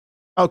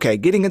Okay,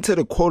 getting into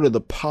the quote of the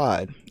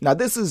pod. Now,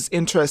 this is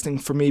interesting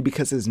for me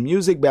because it's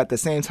music, but at the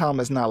same time,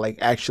 it's not like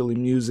actually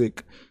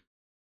music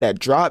that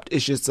dropped.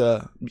 It's just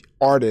a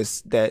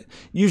artist that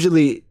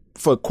usually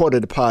for quote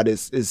of the pod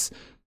is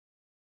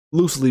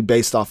loosely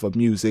based off of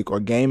music or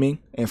gaming.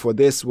 And for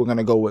this, we're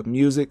gonna go with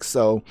music.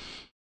 So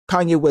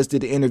Kanye West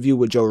did an interview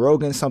with Joe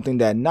Rogan, something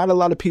that not a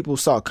lot of people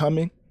saw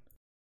coming.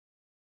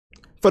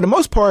 For the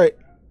most part,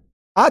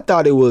 I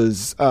thought it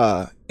was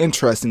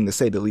interesting to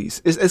say the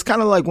least. It's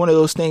kind of like one of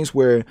those things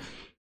where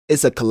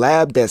it's a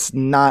collab that's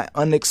not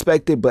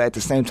unexpected, but at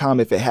the same time,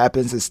 if it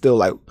happens, it's still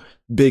like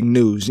big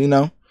news, you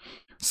know?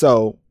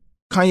 So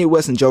Kanye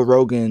West and Joe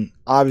Rogan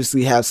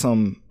obviously have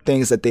some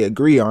things that they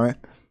agree on.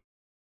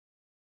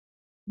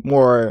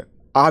 More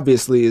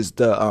obviously is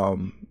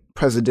the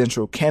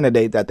presidential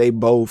candidate that they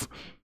both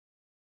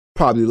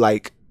probably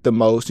like the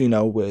most, you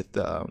know, with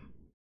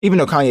even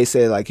though Kanye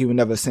said like he would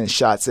never send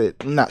shots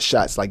at, not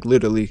shots like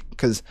literally,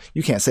 because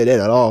you can't say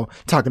that at all,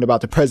 talking about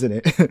the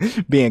president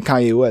being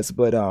Kanye West,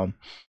 but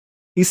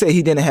he said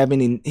he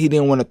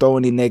didn't want to throw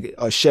any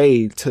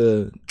shade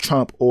to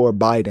Trump or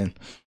Biden,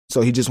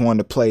 so he just wanted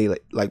to play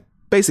like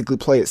basically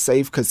play it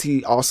safe because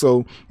he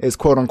also is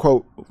quote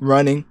unquote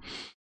running.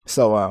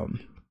 So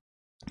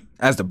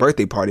as the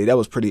birthday party, that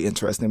was pretty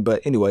interesting.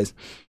 But anyways,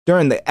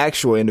 during the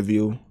actual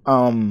interview,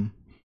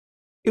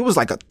 it was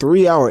like a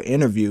 3-hour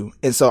interview.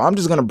 And so I'm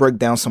just going to break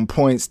down some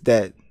points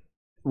that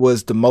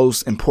was the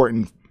most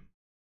important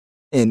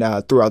in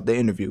throughout the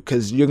interview,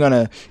 because you're going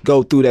to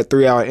go through that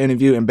 3-hour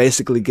interview and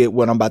basically get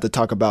what I'm about to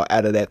talk about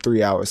out of that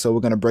 3 hours. So we're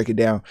going to break it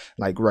down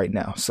like right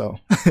now. So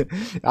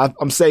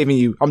I'm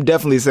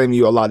definitely saving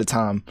you a lot of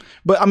time.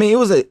 But I mean, it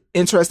was an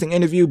interesting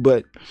interview,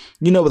 but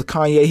you know, with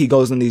Kanye, he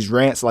goes in these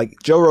rants.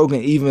 Like Joe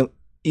Rogan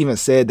even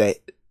said that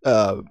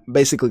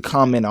basically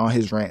comment on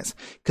his rants,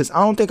 because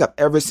I don't think I've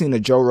ever seen a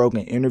Joe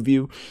Rogan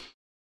interview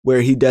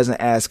where he doesn't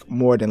ask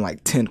more than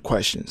like 10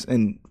 questions,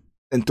 and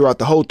throughout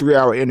the whole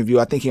 3-hour interview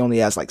I think he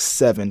only asked like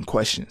 7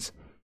 questions,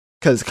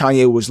 because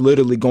Kanye was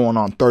literally going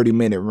on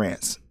 30-minute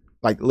rants,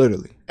 like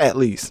literally at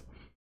least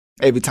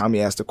every time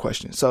he asked a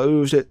question.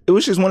 So it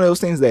was just one of those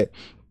things that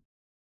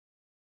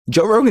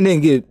Joe Rogan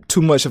didn't get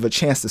too much of a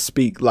chance to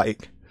speak.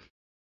 Like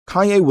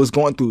Kanye was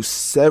going through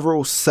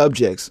several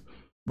subjects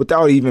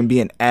without even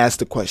being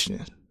asked a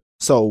question.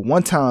 So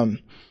one time,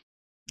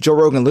 Joe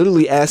Rogan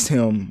literally asked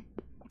him,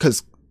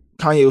 because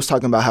Kanye was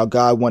talking about how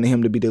God wanted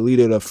him to be the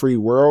leader of the free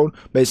world,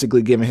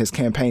 basically giving his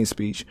campaign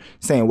speech,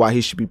 saying why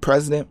he should be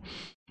president.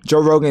 Joe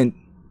Rogan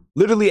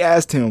literally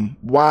asked him,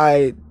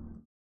 why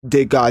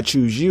did God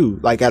choose you?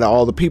 Like out of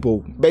all the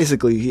people,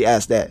 basically he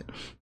asked that.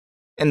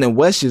 And then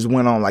West just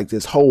went on like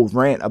this whole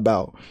rant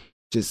about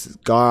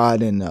just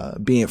God and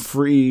being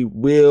free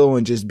will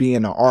and just being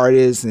an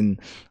artist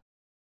and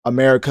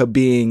America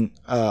being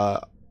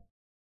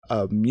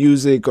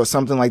music or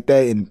something like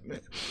that,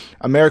 and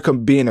America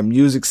being a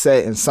music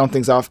set and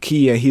something's off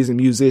key and he's a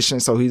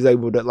musician, so he's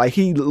able to, like,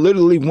 he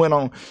literally went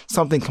on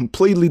something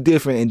completely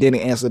different and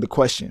didn't answer the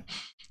question.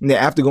 And then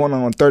after going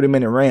on a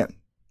 30-minute rant,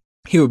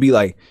 he would be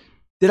like,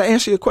 did I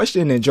answer your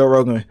question? And Joe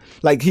Rogan,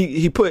 like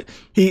he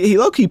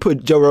low-key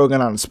put Joe Rogan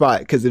on the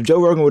spot, because if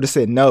Joe Rogan would have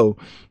said no,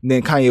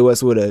 then Kanye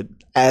West would have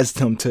asked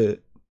him to,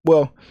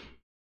 well,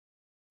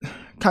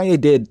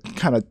 Kanye did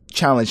kind of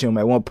challenge him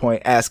at one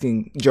point,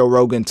 asking Joe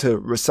Rogan to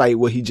recite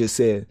what he just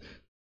said.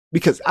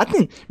 Because I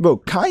think, bro,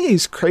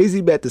 Kanye's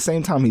crazy, but at the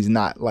same time, he's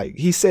not. Like,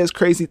 he says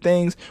crazy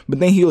things, but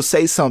then he'll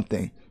say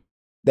something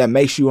that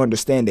makes you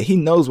understand that he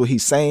knows what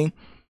he's saying.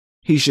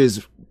 He's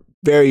just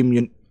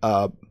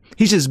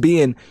he's just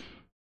being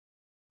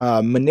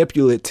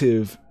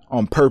manipulative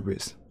on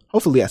purpose.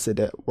 Hopefully I said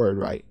that word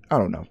right. I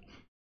don't know.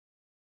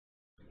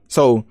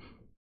 So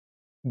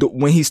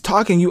when he's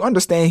talking, you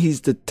understand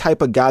he's the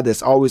type of guy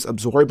that's always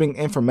absorbing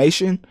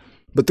information,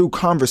 but through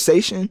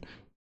conversation,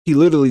 he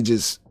literally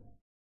just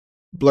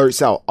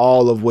blurts out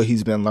all of what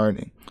he's been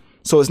learning.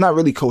 So it's not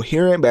really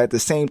coherent, but at the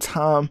same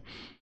time,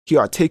 he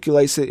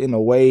articulates it in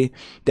a way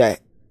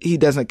that he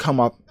doesn't come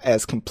up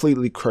as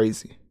completely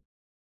crazy.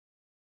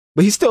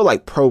 But he's still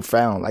like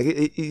profound.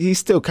 Like he's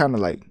still kind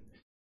of like,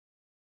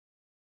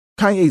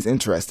 Kanye's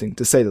interesting,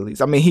 to say the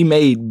least. I mean, he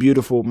made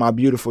My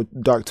Beautiful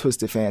Dark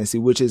Twisted Fantasy,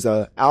 which is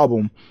a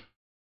album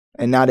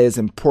and not as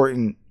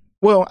important.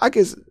 Well, I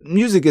guess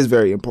music is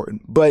very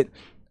important, but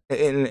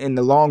in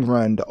the long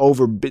run,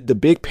 the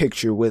big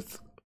picture with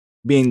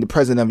being the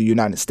president of the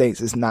United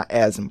States is not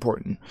as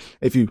important.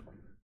 If you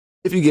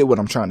get what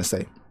I'm trying to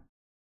say.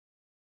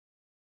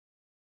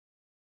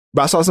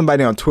 But I saw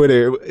somebody on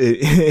Twitter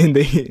and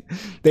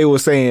they were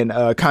saying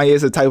Kanye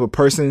is the type of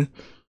person.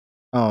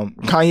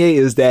 Kanye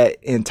is that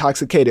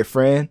intoxicated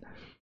friend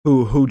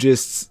who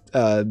just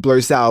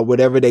blurts out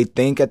whatever they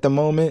think at the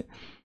moment,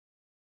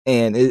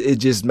 and it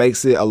just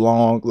makes it a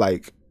long,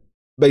 like,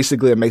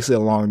 basically it makes it a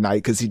long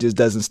night because he just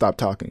doesn't stop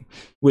talking.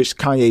 Which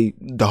Kanye,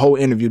 the whole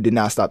interview, did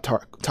not stop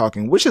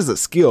talking, which is a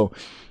skill.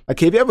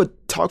 Like, if you ever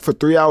talk for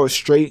 3 hours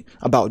straight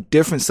about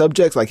different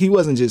subjects, like, he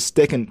wasn't just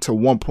sticking to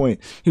one point.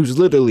 He was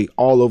literally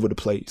all over the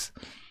place,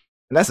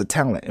 and that's a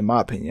talent, in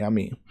my opinion. I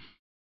mean,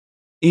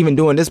 even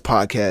doing this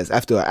podcast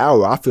after an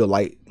hour, I feel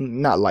like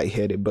not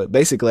lightheaded, but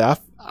basically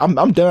I'm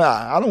done.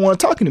 I don't want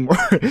to talk anymore.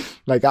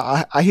 Like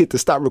I hit the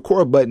stop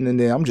record button and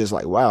then I'm just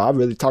like, wow, I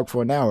really talked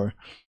for an hour.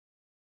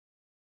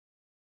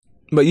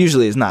 But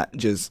usually it's not.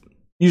 Just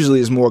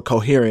usually it's more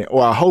coherent,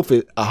 or I hope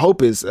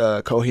it's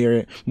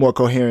coherent, more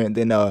coherent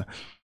than how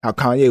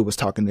Kanye was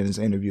talking in his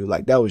interview.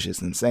 Like that was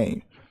just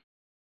insane.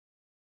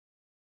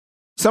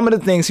 Some of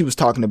the things he was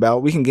talking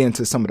about, we can get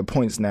into some of the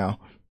points now.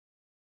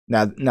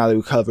 Now that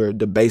we covered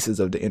the basis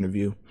of the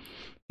interview,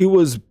 he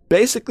was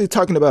basically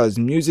talking about his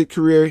music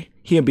career,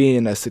 him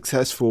being a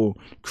successful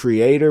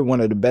creator, one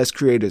of the best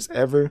creators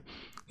ever.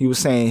 He was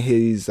saying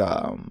he's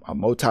a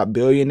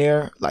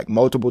multi-billionaire, like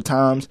multiple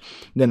times.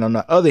 Then on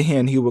the other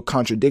hand, he would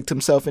contradict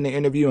himself in the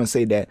interview and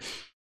say that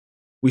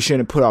we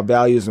shouldn't put our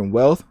values in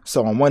wealth.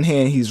 So on one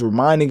hand, he's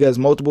reminding us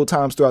multiple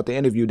times throughout the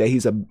interview that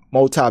he's a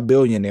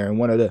multi-billionaire and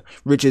one of the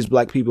richest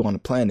black people on the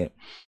planet.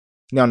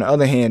 Now, on the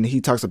other hand, he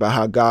talks about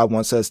how God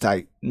wants us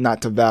to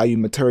not to value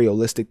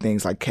materialistic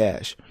things like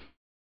cash,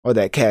 or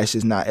that cash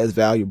is not as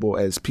valuable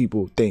as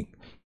people think.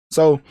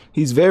 So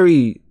he's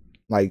very,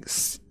 like,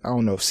 I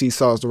don't know if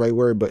seesaw is the right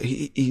word, but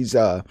he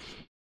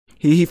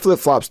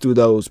flip-flops through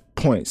those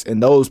points,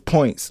 and those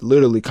points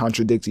literally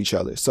contradict each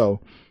other. So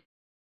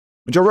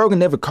Joe Rogan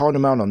never called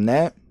him out on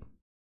that,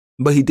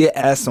 but he did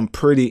ask some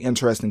pretty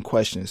interesting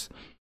questions.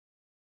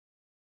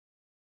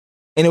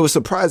 And it was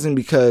surprising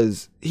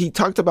because he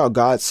talked about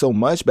God so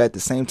much, but at the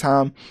same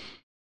time,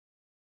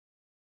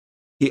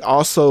 he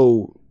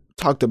also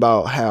talked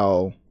about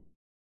how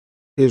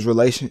his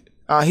relation,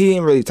 he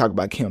didn't really talk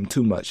about Kim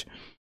too much,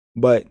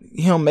 but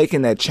him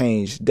making that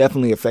change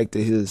definitely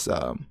affected his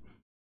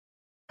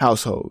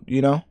household,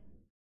 you know?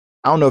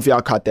 I don't know if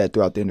y'all caught that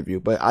throughout the interview,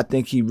 but I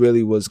think he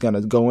really was going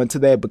to go into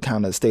that, but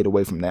kind of stayed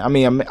away from that. I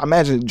mean,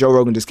 imagine Joe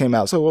Rogan just came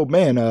out, so, oh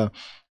man,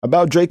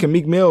 about Drake and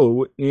Meek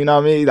Mill, you know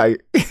what I mean?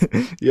 Like,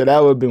 yeah, that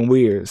would have been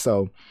weird.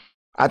 So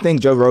I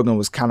think Joe Rogan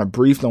was kind of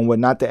briefed on what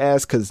not to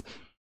ask, because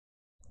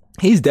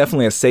he's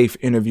definitely a safe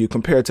interview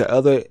compared to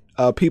other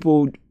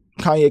people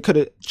Kanye could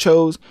have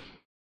chose.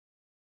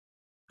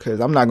 Because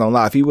I'm not going to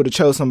lie, if he would have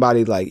chose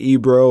somebody like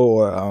Ebro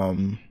or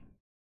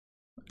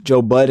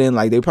Joe Budden,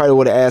 like they probably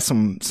would have asked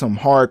some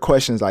hard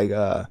questions like,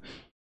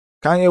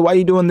 Kanye, why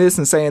you doing this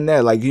and saying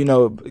that? Like, you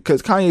know,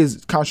 because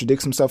Kanye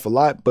contradicts himself a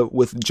lot, but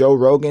with Joe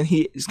Rogan,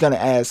 he's going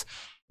to ask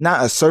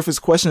not a surface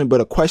question,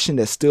 but a question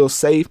that's still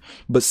safe,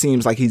 but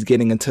seems like he's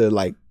getting into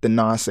like the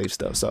non-safe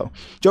stuff. So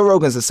Joe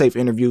Rogan's a safe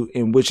interview,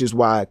 and which is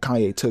why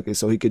Kanye took it,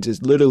 so he could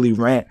just literally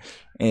rant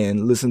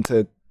and listen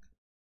to,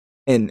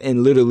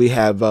 and literally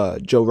have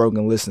Joe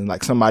Rogan listen,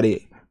 like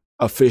somebody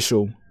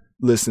official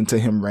listen to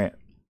him rant.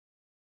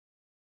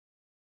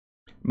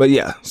 But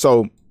yeah,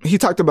 so he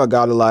talked about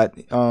God a lot.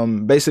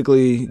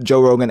 Basically,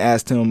 Joe Rogan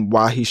asked him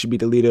why he should be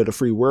the leader of the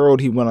free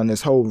world. He went on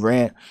this whole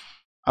rant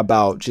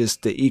about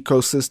just the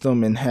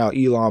ecosystem and how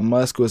Elon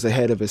Musk was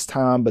ahead of his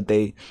time, but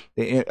the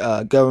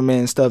government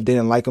and stuff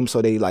didn't like him,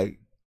 so they like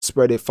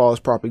spread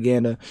false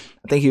propaganda.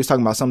 I think he was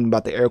talking about something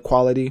about the air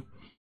quality.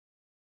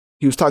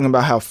 He was talking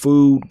about how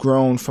food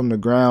grown from the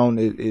ground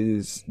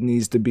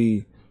needs to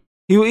be.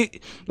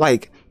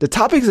 Like the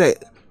topics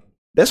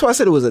that's why I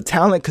said it was a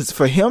talent, because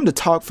for him to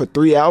talk for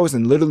 3 hours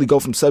and literally go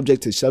from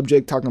subject to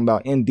subject, talking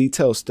about in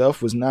detail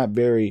stuff, was not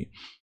very,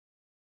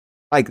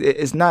 like,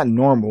 it's not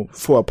normal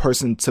for a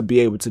person to be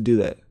able to do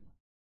that.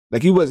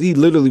 Like he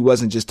literally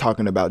wasn't just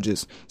talking about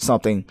just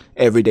something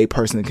everyday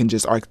person can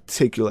just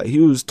articulate. He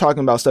was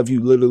talking about stuff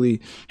you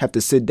literally have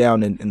to sit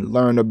down and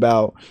learn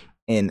about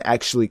and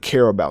actually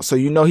care about. So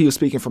you know he was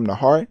speaking from the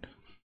heart,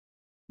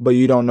 but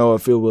you don't know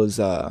if it was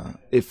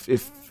if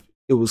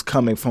it was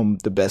coming from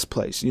the best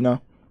place, you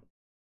know?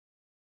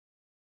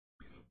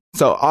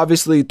 So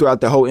obviously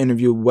throughout the whole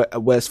interview,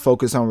 West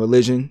focused on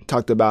religion,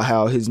 talked about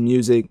how his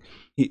music,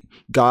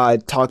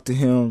 God talked to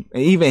him.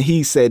 And even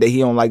he said that he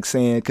don't like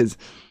saying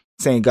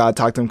God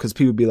talked to him, because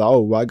people be like,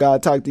 oh, why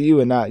God talked to you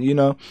and not, you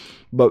know?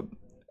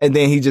 And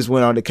then he just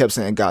went on and kept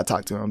saying God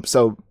talked to him.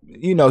 So,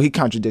 you know, he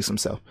contradicts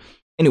himself.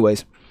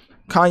 Anyways,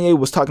 Kanye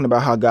was talking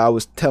about how God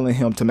was telling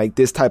him to make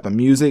this type of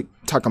music,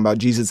 talking about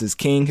Jesus is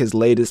King, his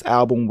latest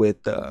album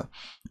with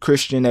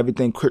Christian,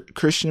 everything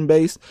Christian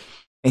based.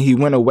 And he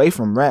went away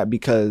from rap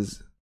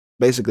because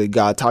basically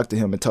God talked to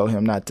him and told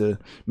him not to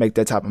make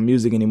that type of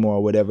music anymore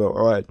or whatever.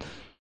 Or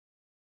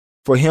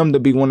for him to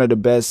be one of the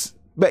best,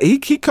 but he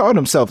called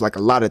himself like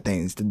a lot of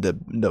things.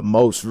 The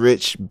most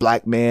rich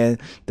black man,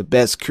 the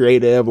best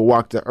creator ever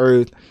walked the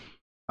earth.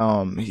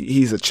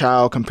 He's a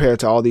child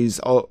compared to all these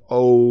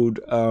old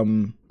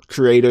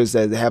creators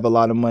that have a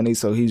lot of money.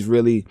 So he's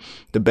really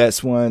the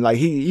best one. Like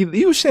he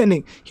was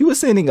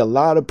sending a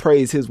lot of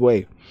praise his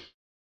way.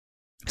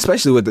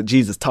 Especially with the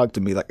Jesus talk to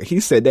me, like he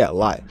said that a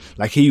lot.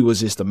 Like he was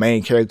just the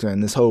main character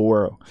in this whole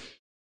world.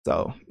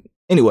 So,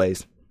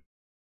 anyways,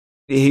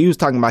 he was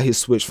talking about his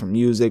switch from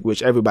music,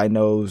 which everybody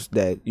knows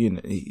that, you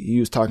know, he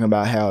was talking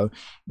about how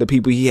the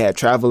people he had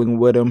traveling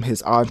with him,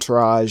 his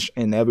entourage,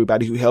 and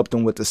everybody who helped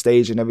him with the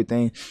stage and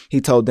everything,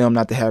 he told them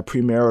not to have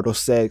premarital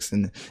sex,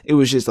 and it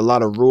was just a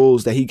lot of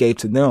rules that he gave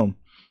to them.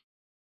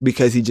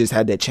 because he just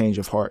had that change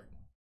of heart.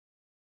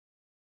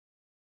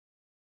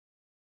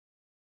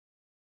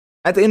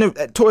 At the end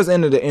towards the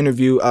end of the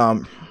interview,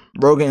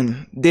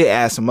 Rogan did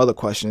ask some other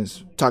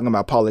questions talking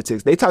about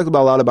politics. They talked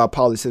about a lot about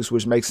politics,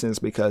 which makes sense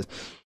because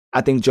I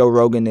think Joe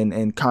Rogan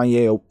and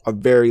Kanye are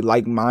very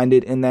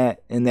like-minded in that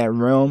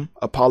realm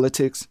of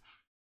politics.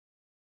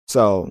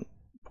 So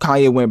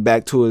Kanye went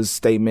back to his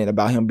statement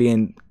about him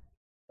being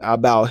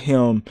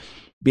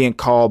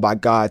called by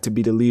God to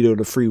be the leader of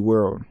the free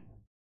world.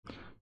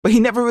 But he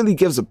never really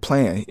gives a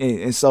plan.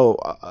 And so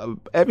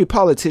every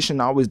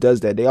politician always does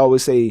that. They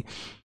always say,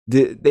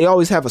 they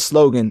always have a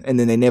slogan and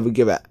then they never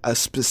give a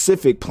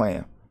specific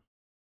plan.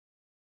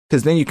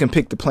 Because then you can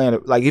pick the plan.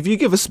 Like if you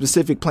give a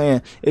specific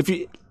plan,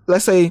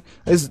 let's say,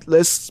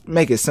 let's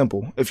make it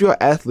simple. If you're an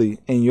athlete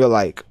and you're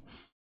like,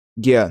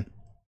 yeah,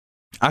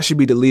 I should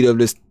be the leader of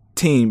this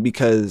team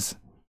because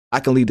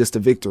I can lead us to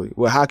victory.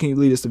 Well, how can you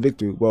lead us to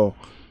victory? Well,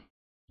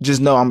 just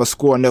know I'm going to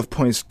score enough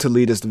points to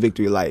lead us to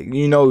victory. Like,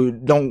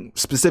 don't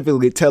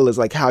specifically tell us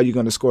like how you're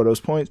going to score those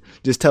points.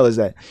 Just tell us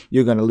that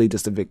you're going to lead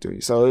us to victory.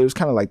 So it was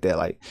kind of like that,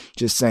 like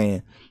just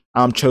saying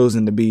I'm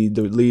chosen to be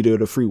the leader of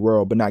the free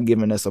world, but not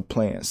giving us a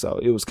plan. So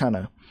it was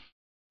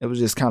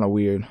just kind of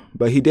weird.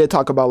 But he did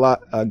talk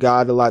about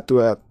God a lot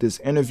throughout this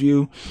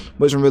interview.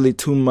 Wasn't really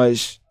too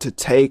much to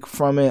take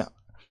from it.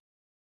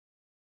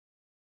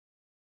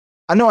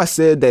 I know I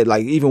said that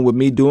like even with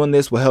me doing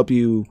this will help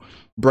you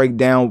break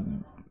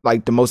down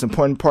like the most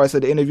important parts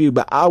of the interview,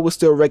 but I would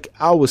still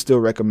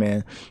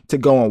recommend to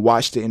go and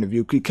watch the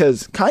interview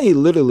because Kanye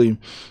literally,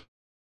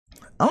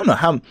 I don't know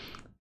how.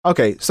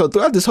 Okay, so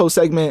throughout this whole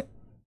segment,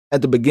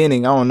 at the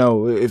beginning, I don't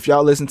know if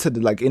y'all listen to the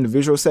like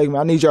individual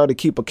segment. I need y'all to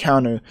keep a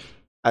counter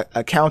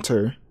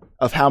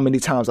of how many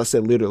times I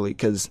said literally,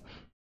 because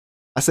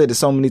I said it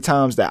so many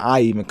times that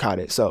I even caught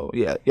it. So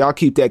yeah, y'all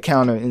keep that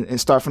counter and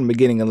start from the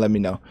beginning and let me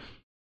know.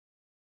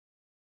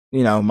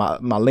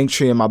 My link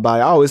tree in my bio,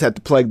 I always have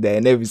to plug that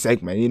in every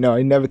segment. You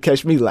never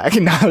catch me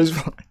lacking.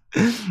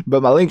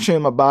 But my link tree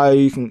in my bio,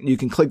 you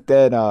can click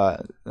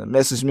that,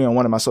 message me on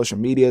one of my social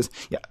medias.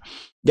 Yeah,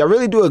 y'all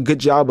really do a good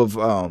job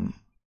of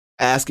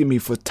asking me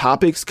for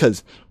topics,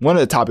 because one of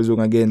the topics we're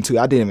gonna get into,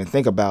 I didn't even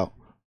think about.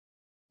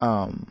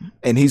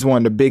 And he's one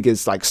of the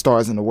biggest like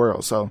stars in the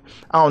world. So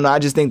I don't know. I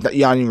just think that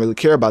y'all didn't really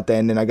care about that.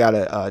 And then I got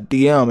a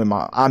DM in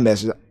my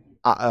iMessage,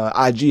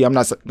 IG. I'm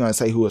not gonna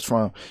say who it's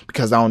from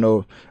because I don't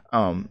know.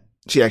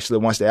 She actually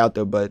wants that out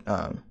there, but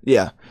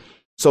yeah.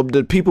 So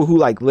the people who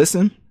like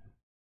listen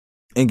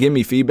and give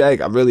me feedback,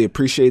 I really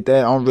appreciate that.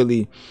 I don't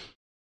really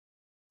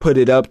put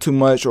it up too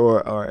much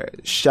or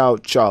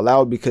shout y'all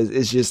out because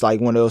it's just like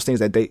one of those things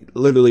that they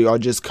literally are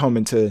just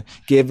coming to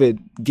give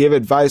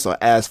advice or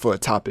ask for a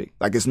topic.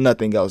 Like it's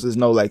nothing else. There's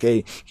no like,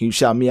 hey, can you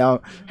shout me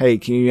out? Hey,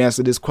 can you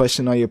answer this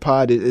question on your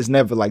pod? It's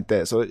never like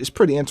that. So it's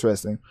pretty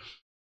interesting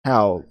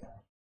how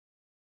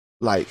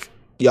like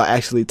y'all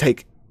actually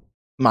take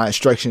my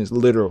instructions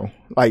literal.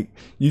 Like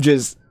you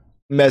just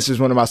message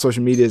one of my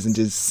social medias and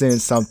just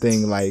send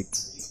something like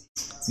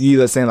you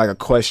either saying like a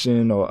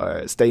question or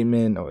a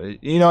statement or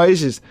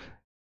it's just,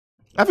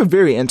 I have a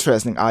very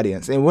interesting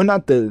audience, and we're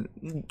not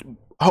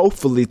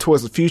hopefully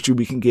towards the future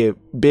we can get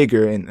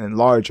bigger and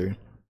larger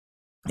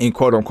and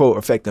quote unquote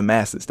affect the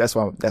masses. That's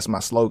my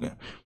slogan.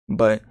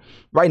 But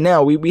right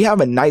now we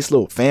have a nice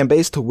little fan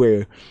base to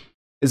where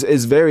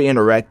it's very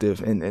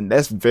interactive, and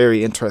that's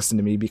very interesting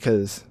to me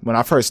because when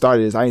I first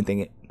started this, I didn't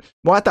think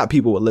I thought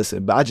people would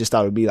listen, but I just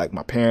thought it would be like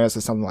my parents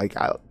or something like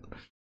that.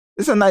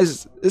 It's a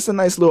nice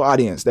little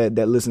audience that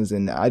listens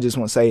in there. I just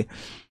want to say,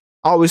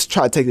 I always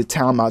try to take the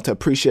time out to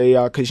appreciate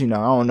y'all because, I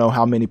don't know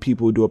how many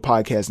people do a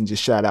podcast and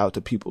just shout out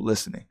to people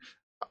listening.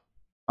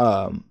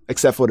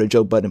 Except for the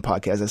Joe Budden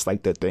podcast. That's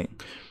like their thing.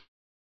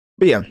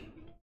 But yeah.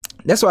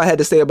 That's what I had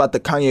to say about the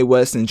Kanye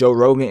West and Joe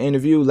Rogan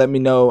interview. Let me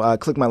know.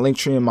 Click my link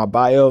tree in my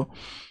bio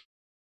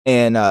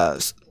and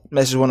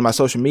message one of my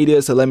social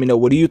media. So let me know,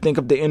 what do you think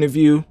of the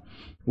interview?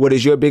 What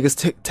is your biggest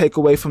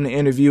takeaway from the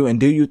interview? And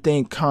do you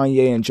think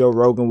Kanye and Joe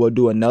Rogan will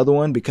do another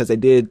one? Because they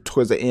did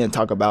towards the end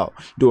talk about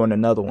doing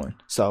another one.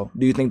 So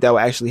do you think that will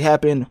actually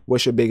happen?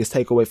 What's your biggest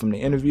takeaway from the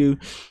interview?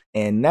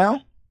 And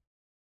now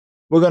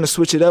we're going to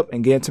switch it up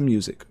and get into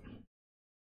music.